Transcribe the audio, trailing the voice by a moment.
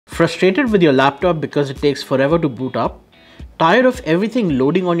Frustrated with your laptop because it takes forever to boot up? Tired of everything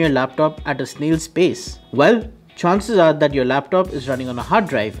loading on your laptop at a snail's pace? Well, chances are that your laptop is running on a hard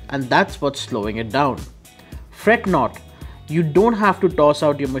drive and that's what's slowing it down. Fret not, you don't have to toss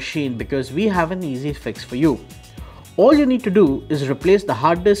out your machine because we have an easy fix for you. All you need to do is replace the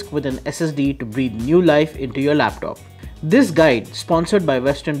hard disk with an SSD to breathe new life into your laptop. This guide, sponsored by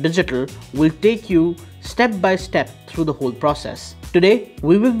Western Digital, will take you step by step through the whole process. Today,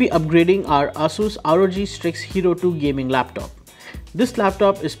 we will be upgrading our Asus ROG Strix Hero 2 gaming laptop. This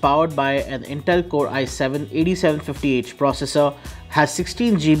laptop is powered by an Intel Core i7-8750H processor, has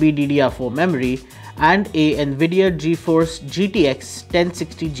 16GB DDR4 memory, and a NVIDIA GeForce GTX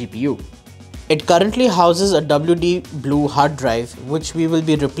 1060 GPU. It currently houses a WD Blue hard drive, which we will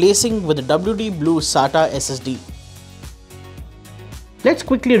be replacing with a WD Blue SATA SSD. Let's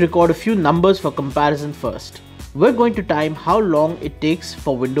quickly record a few numbers for comparison first. We're going to time how long it takes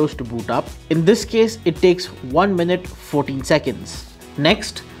for Windows to boot up. In this case, it takes 1 minute 14 seconds.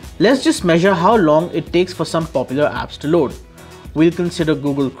 Next, let's just measure how long it takes for some popular apps to load. We'll consider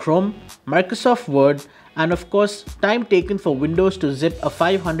Google Chrome, Microsoft Word, and of course, time taken for Windows to zip a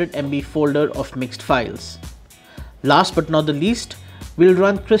 500 MB folder of mixed files. Last but not the least, we'll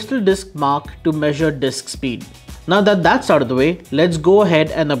run Crystal Disk Mark to measure disk speed. Now that that's out of the way, let's go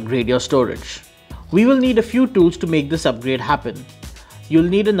ahead and upgrade your storage. We will need a few tools to make this upgrade happen. You'll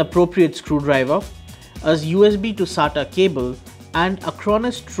need an appropriate screwdriver, a USB to SATA cable, and a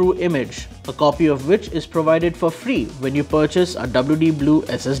Acronis True Image, a copy of which is provided for free when you purchase a WD Blue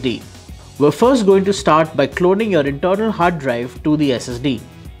SSD. We're first going to start by cloning your internal hard drive to the SSD.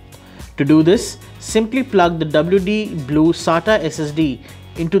 To do this, simply plug the WD Blue SATA SSD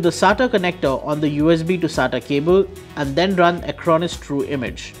into the SATA connector on the USB to SATA cable and then run Acronis True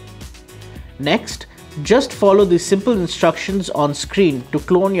Image. Next, just follow the simple instructions on screen to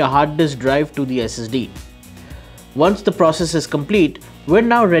clone your hard disk drive to the SSD. Once the process is complete, we're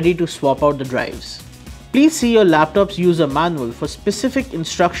now ready to swap out the drives. Please see your laptop's user manual for specific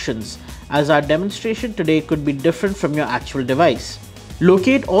instructions, as our demonstration today could be different from your actual device.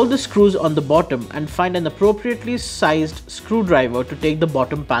 Locate all the screws on the bottom and find an appropriately sized screwdriver to take the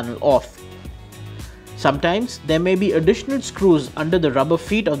bottom panel off. Sometimes there may be additional screws under the rubber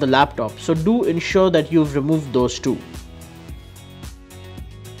feet of the laptop, so do ensure that you've removed those too.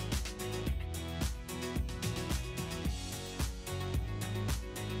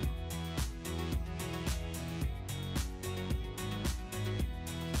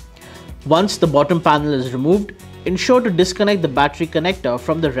 Once the bottom panel is removed, ensure to disconnect the battery connector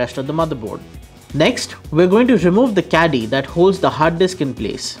from the rest of the motherboard. Next, we're going to remove the caddy that holds the hard disk in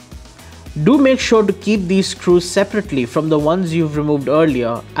place. Do make sure to keep these screws separately from the ones you've removed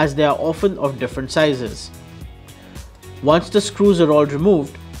earlier, as they are often of different sizes. Once the screws are all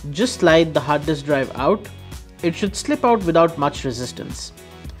removed, just slide the hard disk drive out. It should slip out without much resistance.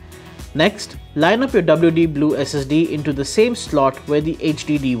 Next, line up your WD Blue SSD into the same slot where the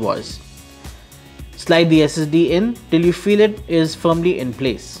HDD was. Slide the SSD in till you feel it is firmly in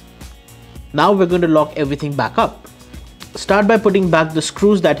place. Now we're going to lock everything back up. Start by putting back the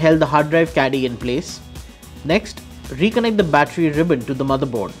screws that held the hard drive caddy in place. Next, reconnect the battery ribbon to the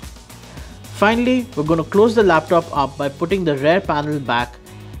motherboard. Finally, we're going to close the laptop up by putting the rear panel back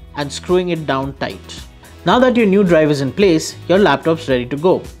and screwing it down tight. Now that your new drive is in place, your laptop's ready to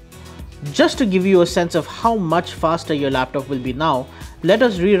go. Just to give you a sense of how much faster your laptop will be now, let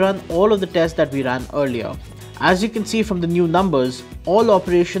us rerun all of the tests that we ran earlier. As you can see from the new numbers, all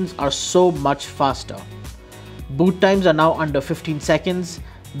operations are so much faster. Boot times are now under 15 seconds,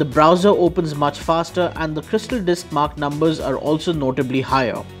 the browser opens much faster, and the Crystal Disk Mark numbers are also notably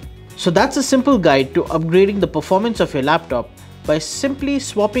higher. So that's a simple guide to upgrading the performance of your laptop by simply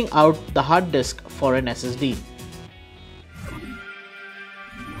swapping out the hard disk for an SSD.